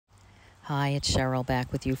Hi, it's Cheryl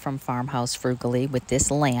back with you from Farmhouse Frugally with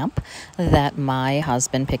this lamp that my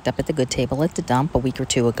husband picked up at the good table at the dump a week or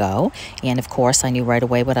two ago. And of course, I knew right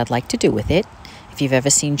away what I'd like to do with it. If you've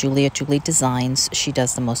ever seen Julie Designs, she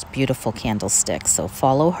does the most beautiful candlesticks, so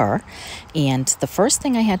follow her. And the first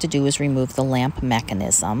thing I had to do was remove the lamp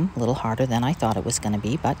mechanism. A little harder than I thought it was going to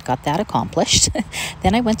be, but got that accomplished.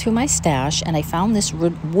 Then I went through my stash and I found this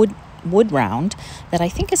wood round that I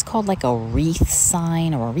think is called like a wreath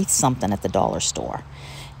sign or a wreath something at the dollar store.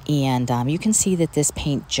 And you can see that this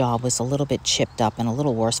paint job was a little bit chipped up and a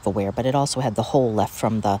little worse for wear, but it also had the hole left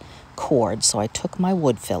from the cord. So I took my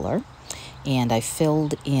wood filler and I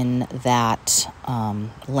filled in that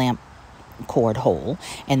lamp cord hole,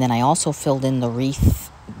 and then I also filled in the wreath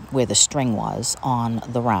where the string was on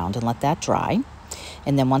the round and let that dry.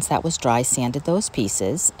 And then once that was dry, sanded those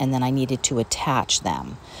pieces, and then I needed to attach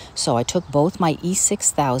them. So I took both my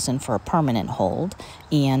E6000 for a permanent hold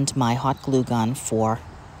and my hot glue gun for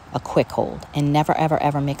a quick hold, and never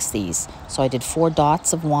ever mix these. So I did 4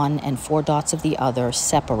 dots of one and 4 dots of the other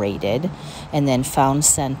separated, and then found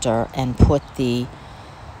center and put the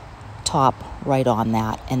top right on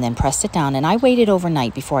that and then pressed it down. And I waited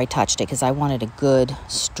overnight before I touched it because I wanted a good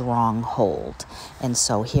strong hold. And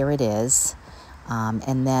so here it is.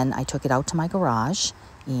 And then I took it out to my garage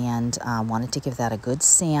and wanted to give that a good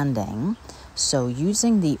sanding. So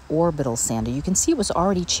using the orbital sander, you can see it was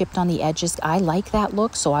already chipped on the edges. I like that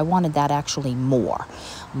look, so I wanted that actually more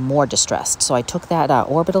distressed. So I took that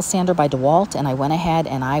orbital sander by DeWalt and I went ahead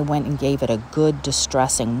and I went and gave it a good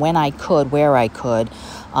distressing when I could, where I could,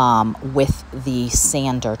 with the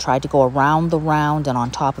sander. Tried to go around the round and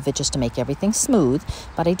on top of it just to make everything smooth,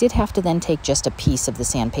 but I did have to then take just a piece of the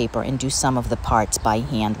sandpaper and do some of the parts by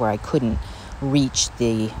hand where I couldn't reach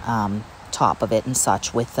the top of it and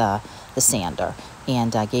such with the sander.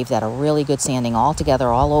 And I gave that a really good sanding all together,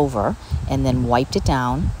 all over, and then wiped it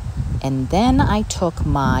down. And then I took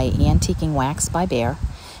my antiquing wax by Behr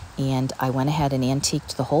and I went ahead and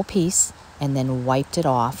antiqued the whole piece and then wiped it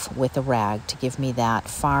off with a rag to give me that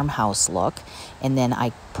farmhouse look. And then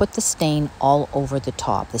I put the stain all over the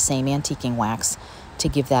top, the same antiquing wax, to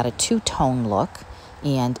give that a two-tone look.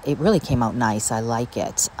 And it really came out nice. I like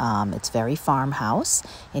it. It's very farmhouse.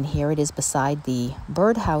 And here it is beside the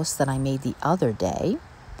birdhouse that I made the other day.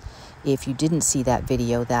 If you didn't see that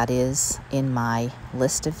video, that is in my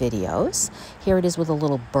list of videos. Here it is with a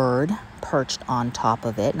little bird perched on top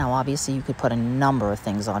of it. Now, obviously, you could put a number of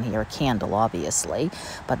things on here, a candle, obviously.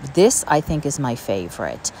 But this, I think, is my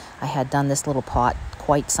favorite. I had done this little pot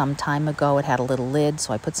quite some time ago. It had a little lid,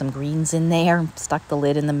 so I put some greens in there, stuck the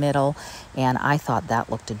lid in the middle, and I thought that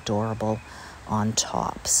looked adorable on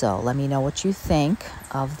top. So let me know what you think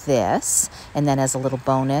of this. And then as a little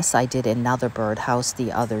bonus, I did another birdhouse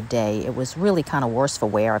the other day. It was really kind of worse for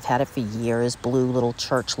wear. I've had it for years, blue little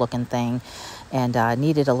church looking thing, and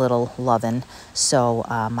needed a little loving. So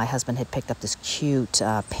my husband had picked up this cute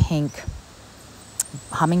pink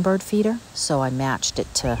hummingbird feeder, so I matched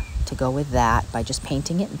it to go with that by just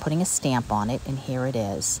painting it and putting a stamp on it, and here it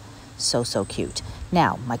is. So cute.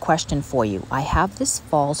 Now, my question for you. I have this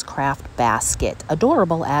Falls Craft basket,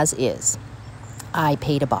 adorable as is. I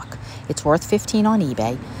paid $1. It's worth $15 on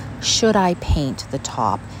eBay. Should I paint the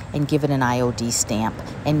top and give it an IOD stamp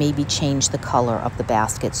and maybe change the color of the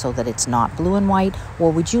basket so that it's not blue and white,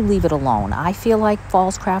 or would you leave it alone? I feel like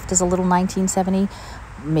Falls Craft is a little 1970.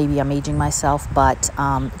 Maybe I'm aging myself, but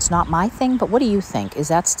it's not my thing. But what do you think? Is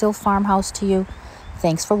that still farmhouse to you?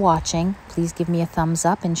 Thanks for watching. Please give me a thumbs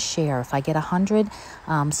up and share. If I get 100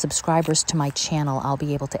 subscribers to my channel, I'll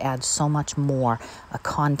be able to add so much more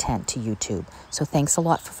content to YouTube. So thanks a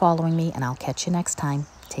lot for following me, and I'll catch you next time.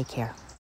 Take care.